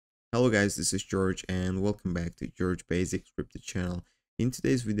Hello guys, this is George and welcome back to George Basic Scripted channel. In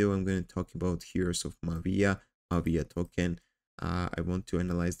today's video, I'm going to talk about Heroes of Mavia token. I want to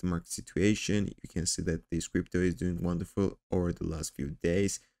analyze the market situation. You can see that this crypto is doing wonderful over the last few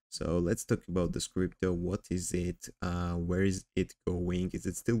days. So let's talk about this crypto. What is it? Where is it going? Is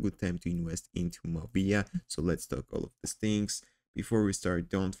it still good time to invest into Mavia? So let's talk all of these things. Before we start,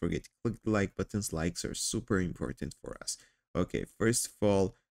 don't forget to click the like buttons. Likes are super important for us. Okay, first of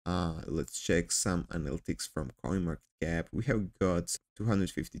all, let's check some analytics from CoinMarketCap. We have got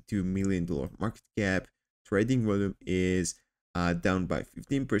 $252 million market cap. Trading volume is down by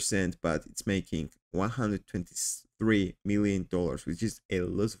 15%, but it's making $123 million, which is a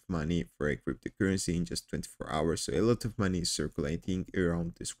lot of money for a cryptocurrency in just 24 hours. So a lot of money is circulating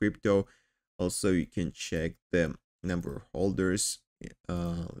around this crypto. Also, you can check the number of holders.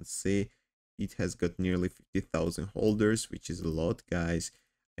 Let's see. It has got nearly 50,000 holders, which is a lot, guys.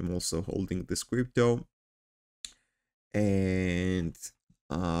 I'm also holding this crypto, and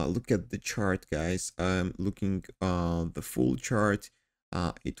look at the chart, guys. I'm looking the full chart.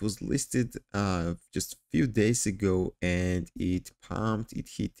 It was listed just a few days ago, and it pumped. It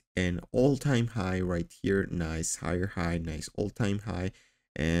hit an all-time high right here. Nice higher high, nice all-time high.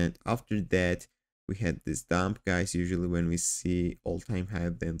 And after that, we had this dump, guys. Usually when we see all-time high,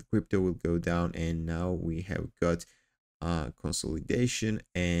 then the crypto will go down, and now we have got consolidation,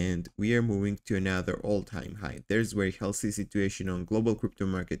 and we are moving to another all-time high. There's very healthy situation on global crypto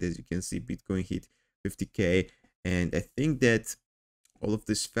market. As you can see, Bitcoin hit 50k, and I think that all of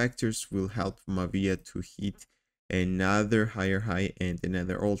these factors will help Mavia to hit another higher high and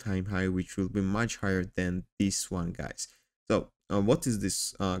another all-time high, which will be much higher than this one, guys. So what is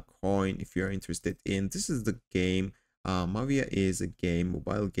this coin? If you're interested in, this is the game. Mavia is a game,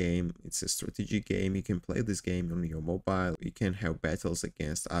 mobile game. It's a strategy game. You can play this game on your mobile. You can have battles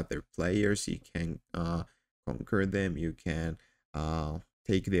against other players. You can conquer them. You can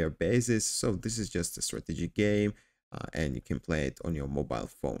take their bases. So this is just a strategy game, and you can play it on your mobile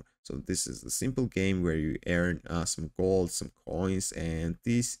phone. So this is a simple game where you earn some gold, some coins, and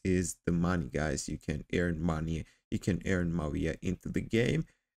this is the money, guys. You can earn money. You can earn Mavia into the game,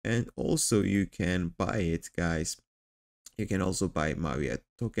 and also you can buy it, guys. You can also buy Mavia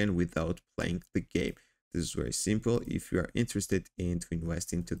token without playing the game. This is very simple. If you are interested in to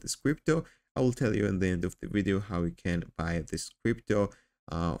invest into this crypto, I will tell you at the end of the video how you can buy this crypto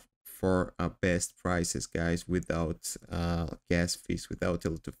for best prices, guys, without gas fees, without a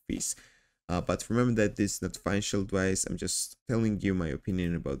lot of fees. But remember that this is not financial advice. I'm just telling you my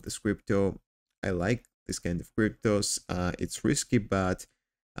opinion about this crypto. I like this kind of cryptos. It's risky, but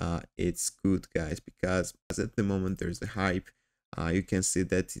it's good, guys, because at the moment there's a hype. You can see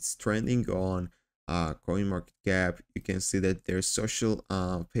that it's trending on CoinMarketCap. You can see that their social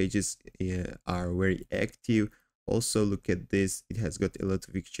pages are very active. Also, look at this. It has got a lot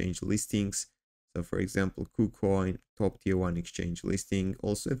of exchange listings. So for example, KuCoin, top tier 1 exchange listing.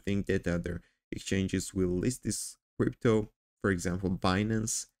 Also, I think that other exchanges will list this crypto. For example,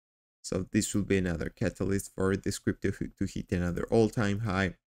 Binance. So this will be another catalyst for this crypto to hit another all-time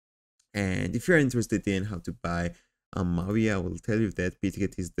high. And if you're interested in how to buy Mavia, I will tell you that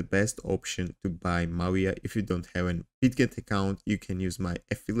BitGet is the best option to buy Mavia. If you don't have a BitGet account, you can use my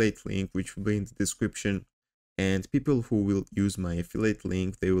affiliate link, which will be in the description. And people who will use my affiliate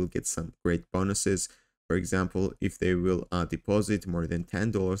link, they will get some great bonuses. For example, if they will deposit more than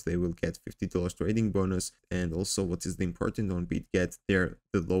 $10, they will get $50 trading bonus. And also, what is the important on BitGet, they're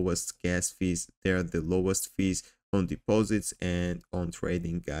the lowest gas fees. They're the lowest fees on deposits and on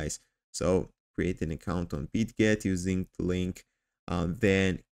trading, guys. So create an account on BitGet using the link,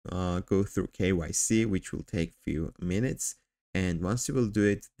 then go through KYC, which will take few minutes. And once you will do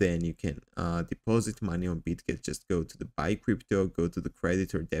it, then you can deposit money on BitGet. Just go to the buy crypto, go to the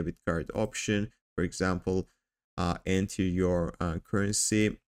credit or debit card option. For example, enter your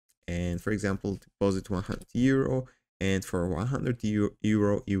currency, and for example, deposit 100 euro. And for 100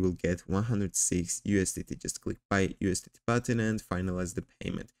 euro, you will get 106 USDT. Just click buy USDT button and finalize the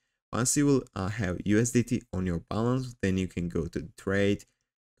payment. Once you will have USDT on your balance, then you can go to the trade,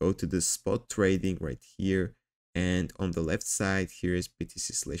 go to the spot trading right here. And on the left side, here is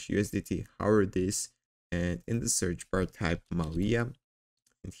BTC/USDT. Hover this, and in the search bar, type Mavia.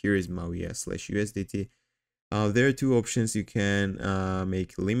 And here is Mavia/USDT. There are two options. You can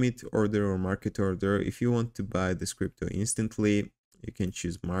make limit order or market order. If you want to buy this crypto instantly, you can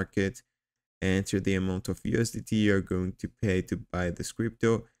choose market, enter the amount of USDT you're going to pay to buy this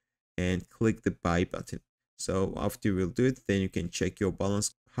crypto, and click the buy button. So after you will do it, then you can check your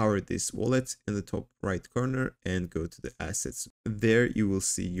balance, hover this wallet in the top right corner and go to the assets. There you will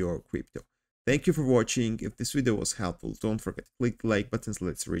see your crypto. Thank you for watching. If this video was helpful, don't forget to click the like button.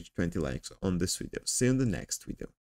 Let's reach 20 likes on this video. See you in the next video.